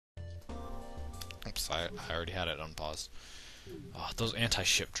Oops, I already had it unpaused. Oh, those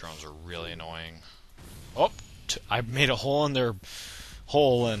anti-ship drones are really annoying. Oh, I made a hole in their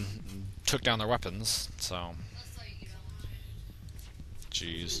hole and took down their weapons, so...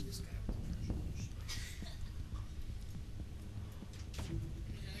 Jeez.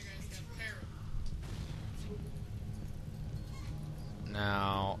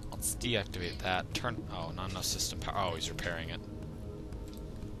 Now, let's deactivate that. Turn... Oh, not enough system power. Oh, he's repairing it.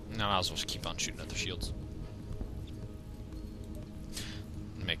 No, I was supposed to keep on shooting at the shields.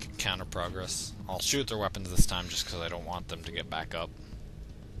 Make counter progress. I'll shoot their weapons this time just because I don't want them to get back up.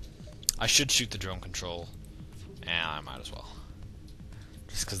 I should shoot the drone control. And I might as well.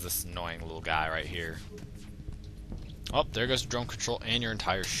 Just because this annoying little guy right here. Oh, there goes drone control and your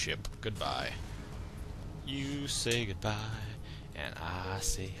entire ship. Goodbye. You say goodbye, and I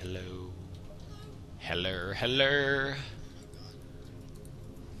say hello. Hello, hello.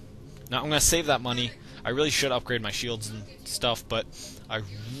 Now I'm gonna save that money. I really should upgrade my shields and stuff, but I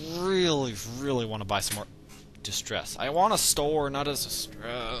really, really want to buy some more distress. I want a store, not as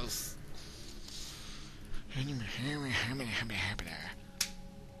distress.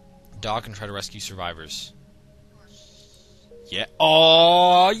 Dog can try to rescue survivors. Yeah.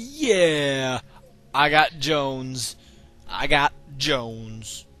 Oh, yeah. I got Jones. I got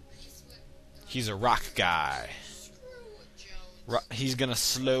Jones. He's a rock guy. He's gonna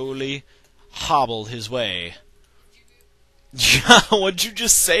slowly hobble his way. What'd you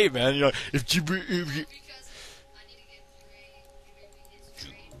just say, man? You're like, if you baby.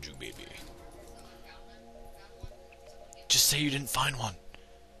 Just say you didn't find one.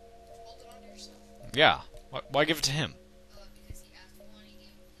 Yeah. Why give it to him?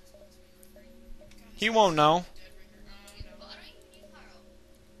 He won't know.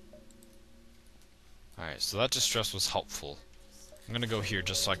 Alright, so that distress was helpful. I'm gonna go here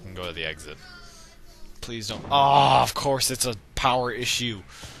just so I can go to the exit. Please don't. Oh, of course, it's a power issue.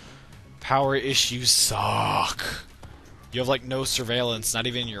 Power issues suck. You have, like, no surveillance, not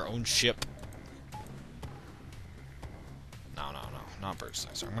even your own ship. No, not Bird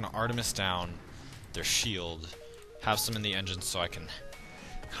Sniper. I'm gonna Artemis down their shield, have some in the engine so I can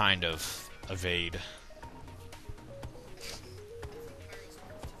kind of evade.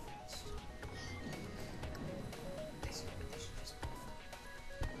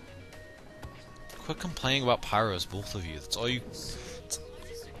 Quit complaining about pyros, both of you. That's all you...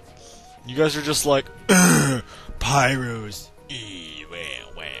 You guys are just like, pyros.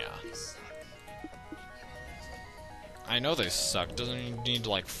 I know they suck. Doesn't you need to,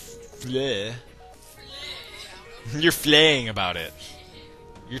 like, flay? You're flaying about it.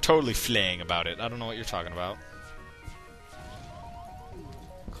 You're totally flaying about it. I don't know what you're talking about.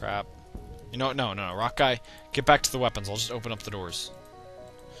 Crap. You know what? No. Rock guy, get back to the weapons. I'll just open up the doors.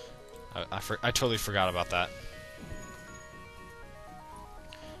 I totally forgot about that.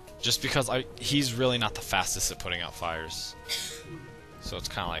 Just because he's really not the fastest at putting out fires. So it's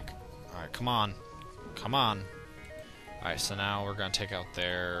kind of like, alright, come on. Come on. Alright, so now we're going to take out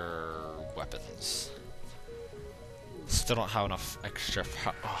their weapons. Still don't have enough extra...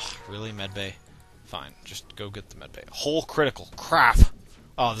 Oh, really? Medbay? Fine, just go get the medbay. Whole critical. Crap!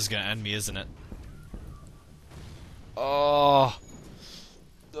 Oh, this is going to end me, isn't it? Oh...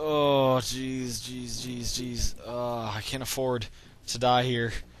 Oh, jeez. I can't afford to die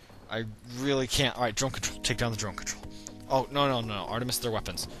here. I really can't. Alright, drone control. Take down the drone control. Oh, no. Artemis, their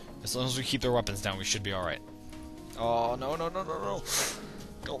weapons. As long as we keep their weapons down, we should be alright. Oh, no.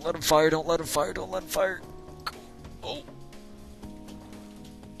 Don't let him fire, don't let him fire. Oh.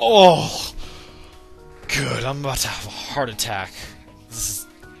 Oh! Good, I'm about to have a heart attack. This is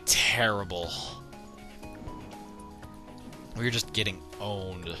terrible. We're just getting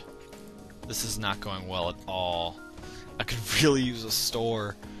owned. This is not going well at all. I could really use a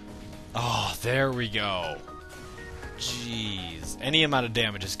store. Oh, there we go. Jeez. Any amount of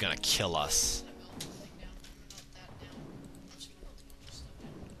damage is gonna kill us.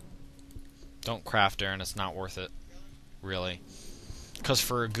 Don't craft, Aaron. It's not worth it. Really. Because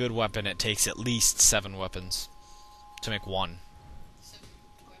for a good weapon, it takes at least 7 weapons to make one.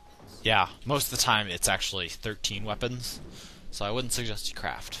 Yeah, most of the time it's actually 13 weapons. So I wouldn't suggest you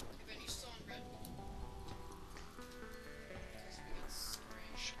craft.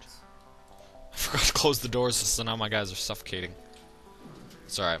 I forgot to close the doors, so now my guys are suffocating.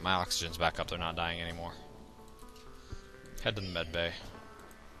 It's alright, my oxygen's back up, they're not dying anymore. Head to the med bay.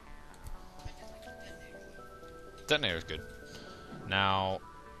 Detonator's good. Now,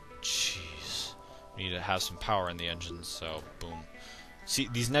 jeez. We need to have some power in the engines, so boom. See,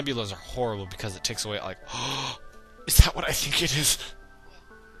 these nebulas are horrible because it takes away, like, is that what I think it is?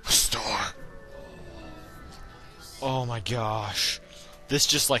 A star. Oh my gosh. This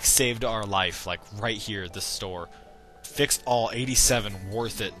just like saved our life, like right here at this store. Fixed all 87,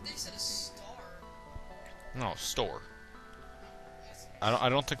 worth it. No, store. I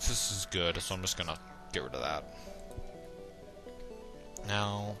don't think this is good, so I'm just gonna get rid of that.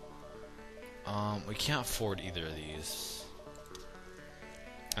 Now, we can't afford either of these.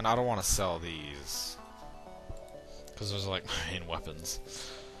 And I don't want to sell these. Because those are like my main weapons.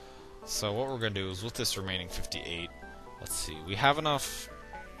 So what we're going to do is with this remaining 58, let's see, we have enough.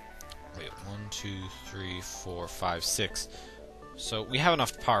 Wait, 1, 2, 3, 4, 5, 6. So we have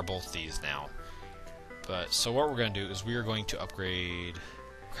enough to power both these now. But so what we're going to do is we are going to upgrade.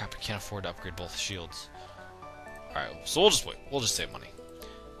 Crap, we can't afford to upgrade both shields. Alright, so we'll just wait. We'll just save money.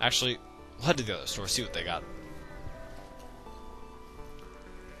 Actually, we'll head to the other store, see what they got.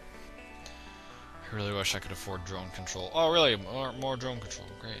 I really wish I could afford drone control. Oh, really? More drone control.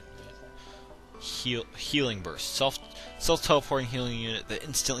 Great. Healing burst. Self-teleporting healing unit that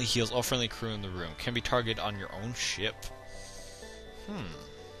instantly heals all friendly crew in the room. Can be targeted on your own ship.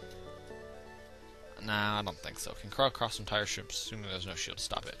 Nah, I don't think so. Can crawl across entire ships, assuming there's no shield to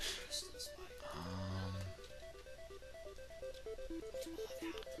stop it.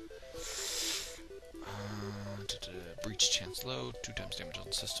 Breach chance low. 2 times damage on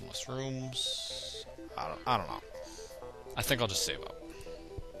systemless rooms. I don't know. I think I'll just save up.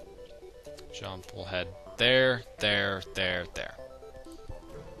 Jump. We'll head there, there, there, there.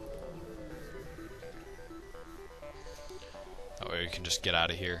 That way we can just get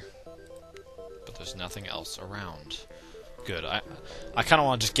out of here. But there's nothing else around. Good. I kind of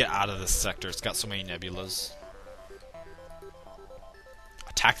want to just get out of this sector. It's got so many nebulas.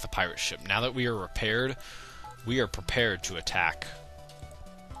 Attack the pirate ship. Now that we are repaired, we are prepared to attack.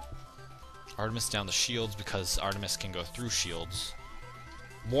 Artemis down the shields because Artemis can go through shields.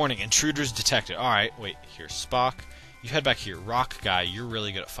 Warning, intruders detected. Alright, wait, here. Spock, you head back here. Rock guy, you're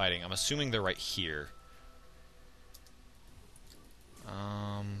really good at fighting. I'm assuming they're right here.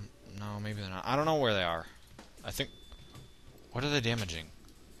 No, maybe they're not. I don't know where they are. I think... What are they damaging?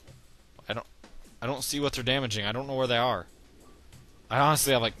 I don't see what they're damaging. I don't know where they are. I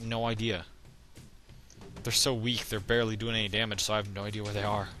honestly have, like, no idea. They're so weak, they're barely doing any damage, so I have no idea where they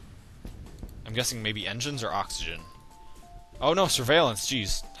are. I'm guessing maybe engines or oxygen. Oh no, surveillance,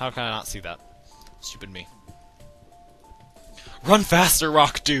 jeez. How can I not see that? Stupid me. Run faster,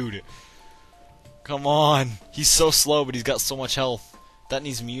 Rock Dude! Come on! He's so slow, but he's got so much health. That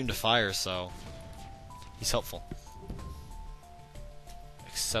needs immune to fire, so... He's helpful.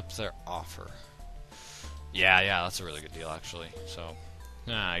 Accept their offer. Yeah, that's a really good deal, actually. So,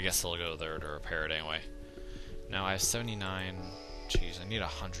 I guess I'll go there to repair it anyway. Now I have 79. Jeez, I need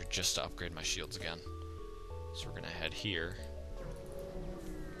 100 just to upgrade my shields again. So we're gonna head here.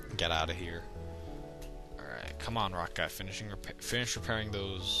 Get out of here. Alright, come on, Rock Guy. Finish repairing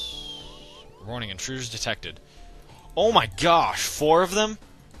those. Warning, intruders detected. Oh my gosh, 4 of them?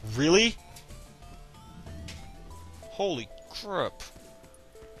 Really? Holy crap.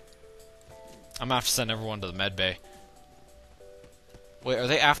 I'm gonna have to send everyone to the med bay. Wait, are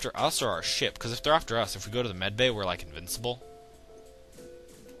they after us or our ship? Because if they're after us, if we go to the med bay, we're like invincible.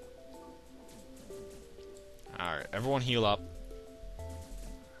 Alright, everyone heal up.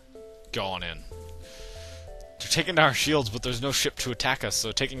 Go on in. They're taking down our shields, but there's no ship to attack us,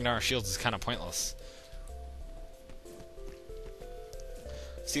 so taking down our shields is kind of pointless.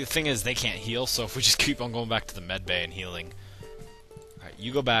 See, the thing is, they can't heal, so if we just keep on going back to the med bay and healing. Alright,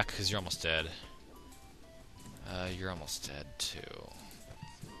 you go back, because you're almost dead. You're almost dead, too.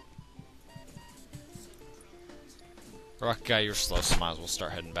 Rock Guy, you're slow, so might as well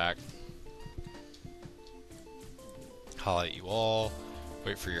start heading back. Highlight you all.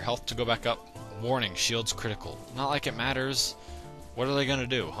 Wait for your health to go back up. Warning, shield's critical. Not like it matters. What are they gonna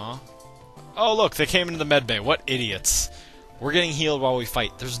do, huh? Oh, look, they came into the med bay. What idiots. We're getting healed while we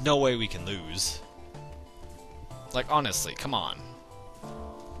fight. There's no way we can lose. Like, honestly, come on.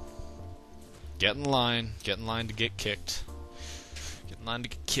 Get in line. Get in line to get kicked. Get in line to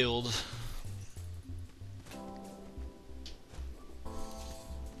get killed.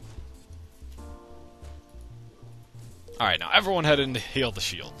 Alright, now everyone head in to heal the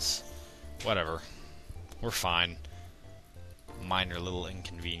shields. Whatever. We're fine. Minor little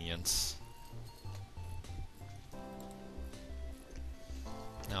inconvenience.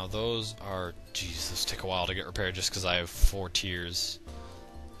 Now those are... Jeez, those take a while to get repaired just because I have 4 tiers.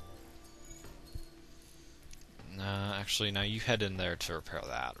 Actually, now you head in there to repair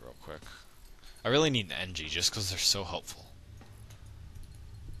that real quick. I really need an NG just because they're so helpful.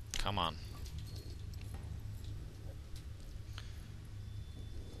 Come on.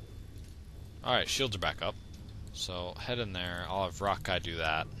 Alright, shields are back up. So head in there. I'll have Rock Guy do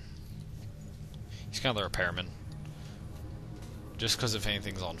that. He's kind of the repairman. Just because if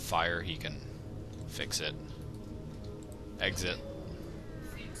anything's on fire, he can fix it. Exit.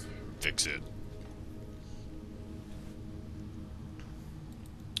 Fix it.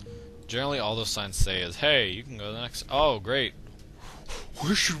 Generally, all those signs say is, hey, you can go to the next... Oh, great.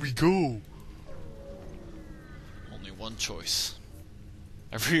 Where should we go? Only one choice.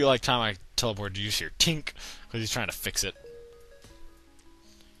 Every time I teleport, you just hear tink, because he's trying to fix it.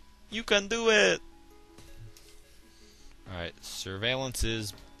 You can do it! Alright, surveillance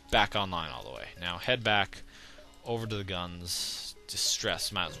is back online all the way. Now head back over to the guns.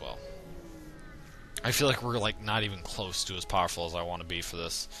 Distress, might as well. I feel like we're like not even close to as powerful as I want to be for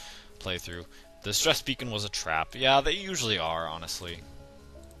this playthrough. The stress beacon was a trap. Yeah, they usually are, honestly.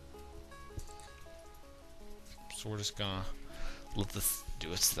 So we're just gonna let this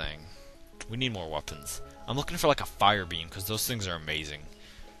do its thing. We need more weapons. I'm looking for like a fire beam, because those things are amazing.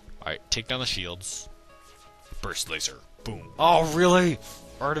 Alright, take down the shields. Burst laser. Boom. Oh, really?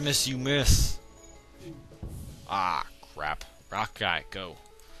 Artemis, you miss. Ah, crap. Rock Guy, go.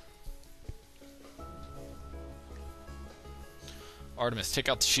 Artemis, take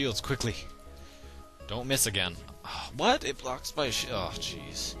out the shields quickly. Don't miss again. Oh, what? It blocks by a shield. Oh,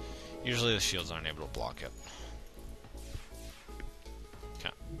 jeez. Usually the shields aren't able to block it.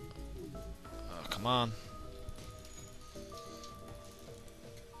 Okay. Oh, come on.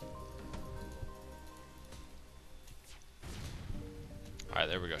 Alright,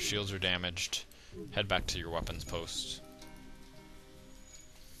 there we go. Shields are damaged. Head back to your weapons post.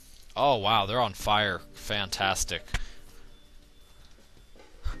 Oh, wow. They're on fire. Fantastic.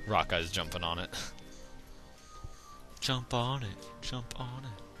 Rock Guy's jumping on it. Jump on it. Jump on it.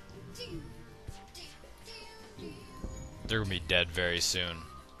 They're gonna be dead very soon.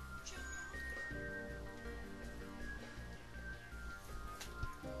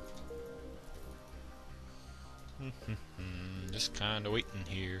 Just kinda waiting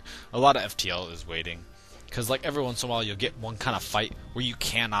here. A lot of FTL is waiting. Because like every once in a while you'll get one kind of fight where you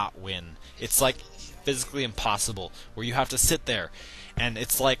cannot win. It's like physically impossible. Where you have to sit there. And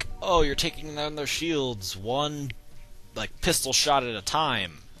it's like, oh, you're taking down their shields. One like pistol shot at a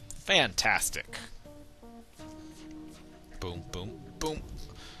time. Fantastic. Boom, boom, boom.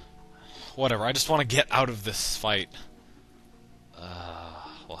 Whatever, I just want to get out of this fight.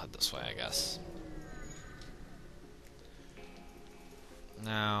 We'll head this way, I guess.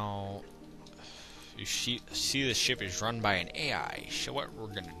 Now, you see the ship is run by an AI, so what we're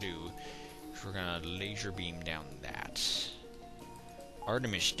gonna do is we're gonna laser beam down that,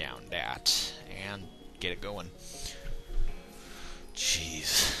 Artemis down that, and get it going.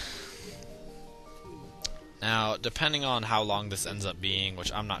 Jeez. Now, depending on how long this ends up being,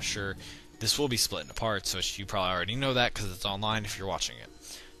 which I'm not sure, this will be split into parts, which you probably already know that because it's online if you're watching it.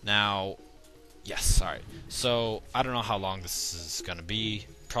 Now, yes, alright. So, I don't know how long this is going to be.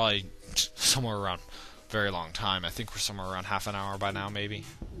 Probably somewhere around a very long time. I think we're somewhere around half an hour by now, maybe,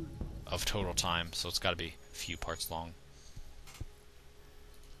 of total time. So it's got to be a few parts long.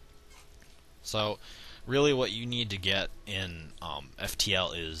 So, really what you need to get in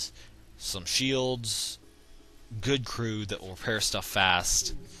FTL is some shields, good crew that will repair stuff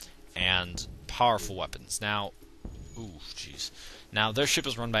fast, and powerful weapons. Now, ooh, jeez. Now, their ship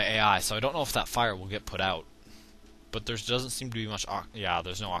is run by AI, so I don't know if that fire will get put out. But there doesn't seem to be much... yeah,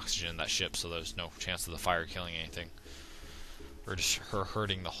 there's no oxygen in that ship, so there's no chance of the fire killing anything. Or just her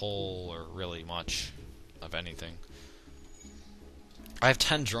hurting the hull, or really much of anything. I have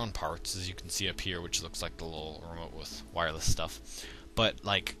 10 drone parts, as you can see up here, which looks like the little remote with wireless stuff. But,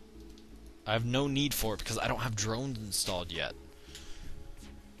 like, I have no need for it because I don't have drones installed yet.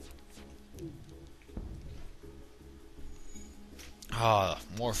 Ah,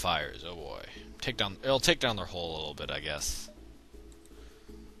 more fires, oh boy. It'll take down their hull a little bit, I guess.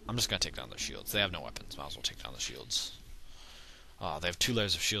 I'm just gonna take down their shields. They have no weapons, might as well take down the shields. They have 2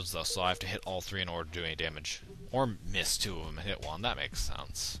 layers of shields though, so I have to hit all 3 in order to do any damage. Or miss 2 of them and hit 1, that makes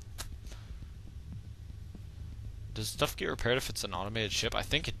sense. Does stuff get repaired if it's an automated ship? I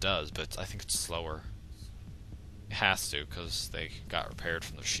think it does, but I think it's slower. It has to, because they got repaired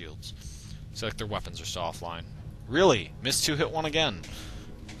from their shields. So like their weapons are still offline. Really? Miss 2, hit 1 again.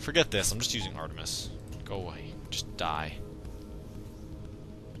 Forget this, I'm just using Artemis. Go away. Just die.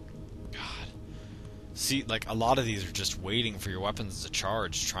 God. See, like, a lot of these are just waiting for your weapons to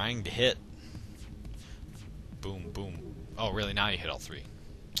charge, trying to hit. Boom, boom. Oh, really? Now you hit all 3.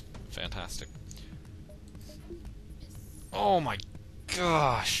 Fantastic. Oh my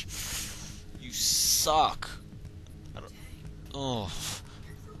gosh. You suck. Oh.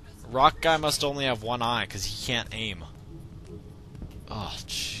 Rock guy must only have one eye, because he can't aim. Oh,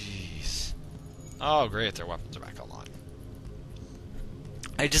 jeez. Oh, great, their weapons are back online.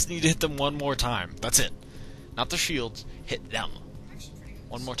 I just need to hit them one more time. That's it. Not the shields. Hit them.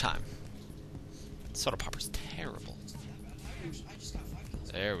 One more time. Soda Popper's terrible.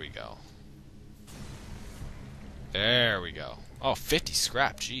 There we go. There we go. Oh, 50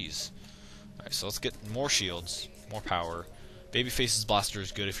 scrap, jeez. Alright, so let's get more shields, more power. Babyface's blaster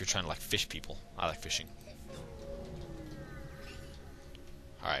is good if you're trying to, like, fish people. I like fishing.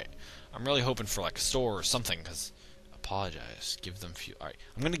 Alright, I'm really hoping for, like, a store or something, because... Apologize. Give them fuel. Alright,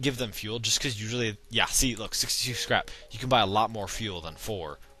 I'm gonna give them fuel, just because usually... Yeah, see, look, 62 scrap. You can buy a lot more fuel than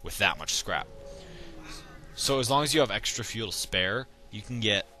 4 with that much scrap. So as long as you have extra fuel to spare, you can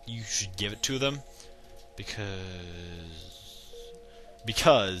get... You should give it to them, because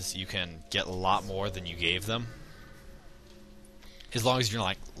you can get a lot more than you gave them. As long as you're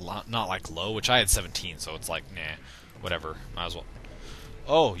like not like low, which I had 17, so it's like, nah, whatever, might as well.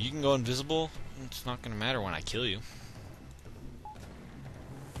 Oh, you can go invisible? It's not gonna matter when I kill you.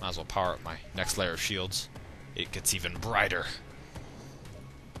 Might as well power up my next layer of shields. It gets even brighter.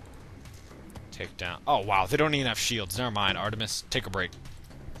 Take down. Oh wow, they don't even have shields. Never mind, Artemis, take a break.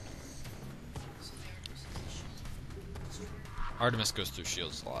 Artemis goes through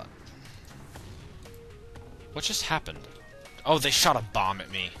shields a lot. What just happened? Oh, they shot a bomb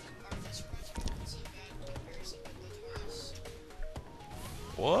at me.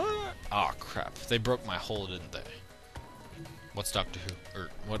 What? Oh crap! They broke my hole, didn't they? What's Doctor Who? Or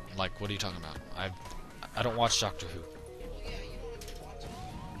what? Like, what are you talking about? I don't watch Doctor Who.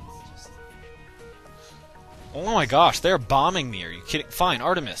 Oh my gosh, they're bombing me. Are you kidding? Fine,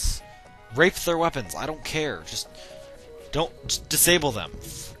 Artemis. Rape their weapons. I don't care. Just disable them.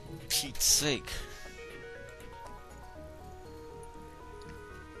 For Pete's sake.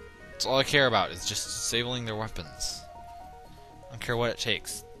 That's all I care about, is just disabling their weapons. I don't care what it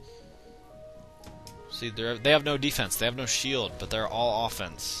takes. See, they have no defense, they have no shield, but they're all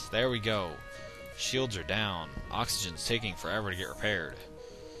offense. There we go. Shields are down. Oxygen's taking forever to get repaired.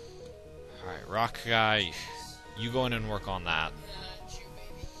 Alright, Rock Guy, you go in and work on that.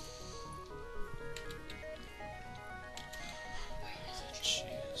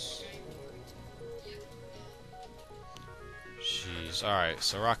 Alright,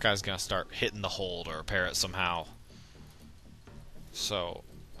 so Rock Guy's gonna start hitting the hole to repair it somehow. So,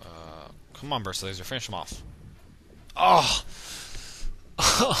 come on, Burst Laser, finish him off. Oh!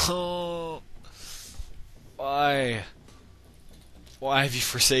 Oh! Why? Why have you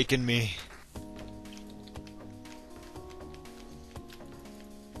forsaken me?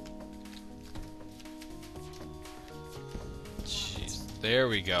 Jeez, there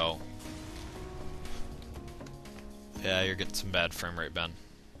we go. Yeah, you're getting some bad frame rate, Ben.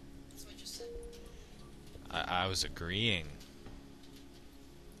 That's what you said. I was agreeing.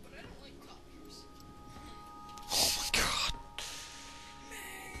 But I don't like copiers. Oh my god.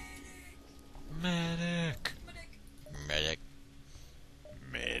 Medic. Medic.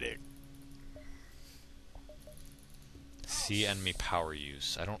 Medic. See enemy power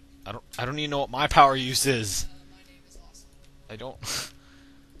use. I don't even know what my power use is. My name is awesome. I don't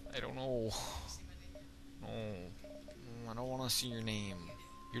know. No. I don't want to see your name.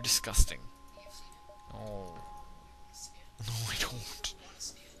 You're disgusting. No. No, I don't.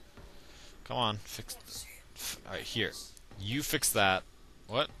 Come on, fix. Alright, here. You fix that.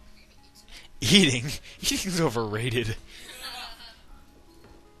 What? Eating? Eating's overrated.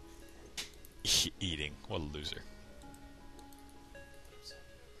 Eating. What a loser.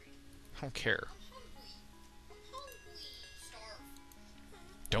 I don't care.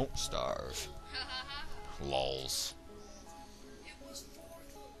 Don't starve. Lols.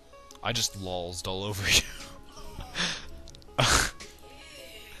 I just lolled all over you.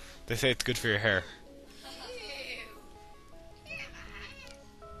 They say it's good for your hair.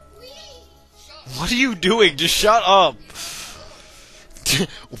 What are you doing? Just shut up.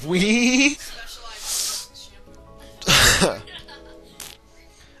 We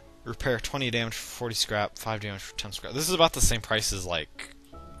repair 20 damage for 40 scrap, 5 damage for 10 scrap. This is about the same price as like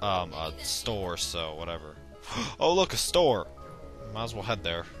a store, so whatever. Oh look, a store. Might as well head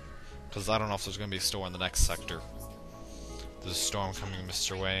there, because I don't know if there's gonna be a store in the next sector. There's a storm coming,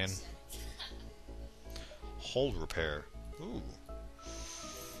 Mr. Wayne. Hold repair. Ooh.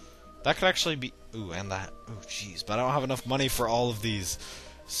 That could actually be... Ooh, and that... Ooh, jeez. But I don't have enough money for all of these.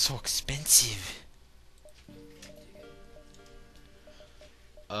 So expensive.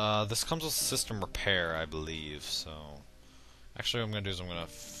 This comes with system repair, I believe, so... Actually, what I'm gonna do is I'm gonna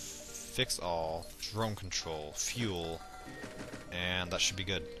fix all. Drone control. Fuel. and that should be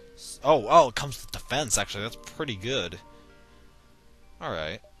good. Oh, it comes with defense, actually. That's pretty good.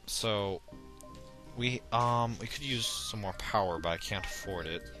 Alright, so we could use some more power, but I can't afford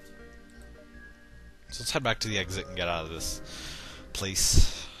it. So let's head back to the exit and get out of this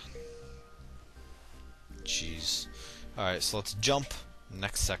place. Jeez. Alright, so let's jump.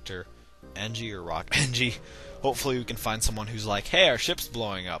 Next sector. NG or Rock? NG. Hopefully we can find someone who's like, hey, our ship's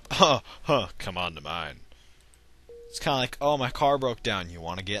blowing up. Come on to mine. It's kind of like, oh, my car broke down. You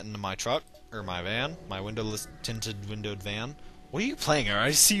want to get into my truck? Or my van? My tinted windowed van? What are you playing, Aaron?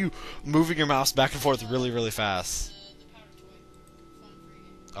 I see you moving your mouse back and forth really, really fast. The power toy. Fun free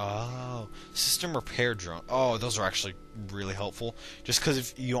game. Oh, system repair drone. Oh, those are actually really helpful. Just because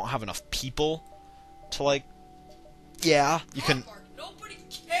if you don't have enough people to, like, yeah, you can... Nobody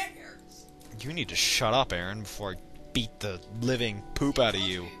cares. You need to shut up, Aaron, before I beat the living poop out of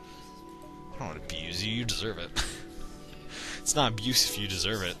you. I don't want to abuse you. You deserve it. It's not abuse if you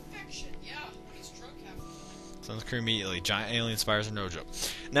deserve it. Affection. Yeah, he's drug captain. Sends the crew immediately. Giant alien spires are no joke.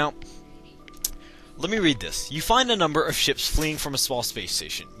 Now, let me read this. You find a number of ships fleeing from a small space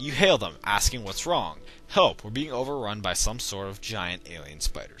station. You hail them, asking what's wrong. Help, we're being overrun by some sort of giant alien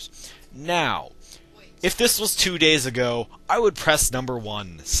spiders. Now, if this was 2 days ago, I would press number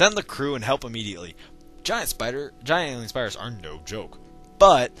 1. Send the crew and help immediately. Giant alien spiders are no joke.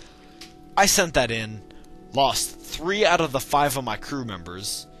 But I sent that in, lost 3 out of the 5 of my crew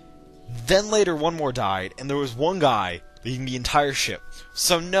members. Then later 1 more died, and there was 1 guy leading the entire ship.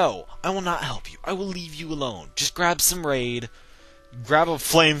 So no, I will not help you. I will leave you alone. Just grab some raid, grab a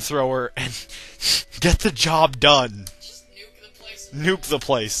flamethrower, and get the job done. Just nuke the place. Nuke the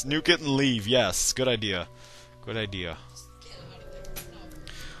place. Nuke it and leave. Yes, good idea. Good idea. Get out of there. No.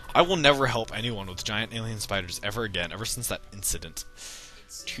 I will never help anyone with giant alien spiders ever again, ever since that incident.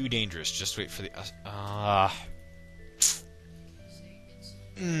 Too dangerous. Just wait for the...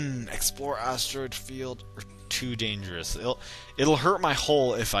 explore asteroid field. Or too dangerous. It'll hurt my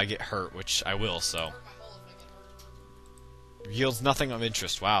hull if I get hurt, which I will, so... Yields nothing of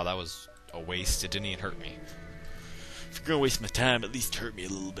interest. Wow, that was a waste. It didn't even hurt me. If you're gonna waste my time, at least hurt me a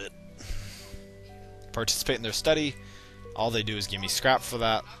little bit. Participate in their study. All they do is give me scrap for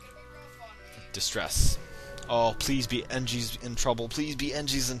that. Distress. Oh, please be NG's in trouble. Please be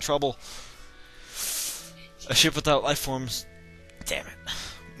NG's in trouble. A ship without life forms. Damn it.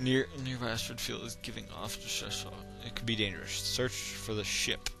 Nearby asteroid field is giving off. It could be dangerous. Search for the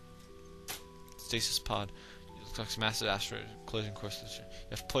ship. Stasis pod. It looks like a massive asteroid closing course. You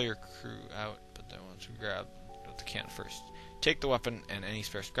have to pull your crew out, but then once you grab the can first. Take the weapon and any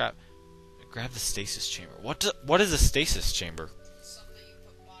spare scrap. Grab the stasis chamber. What is a stasis chamber? Something you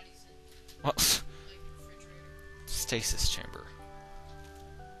put bodies in. What? Like refrigerator. Stasis chamber.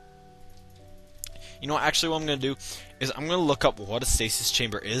 You know what, actually what I'm going to do is I'm going to look up what a stasis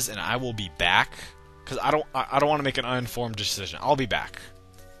chamber is, and I will be back. Because I don't want to make an uninformed decision. I'll be back.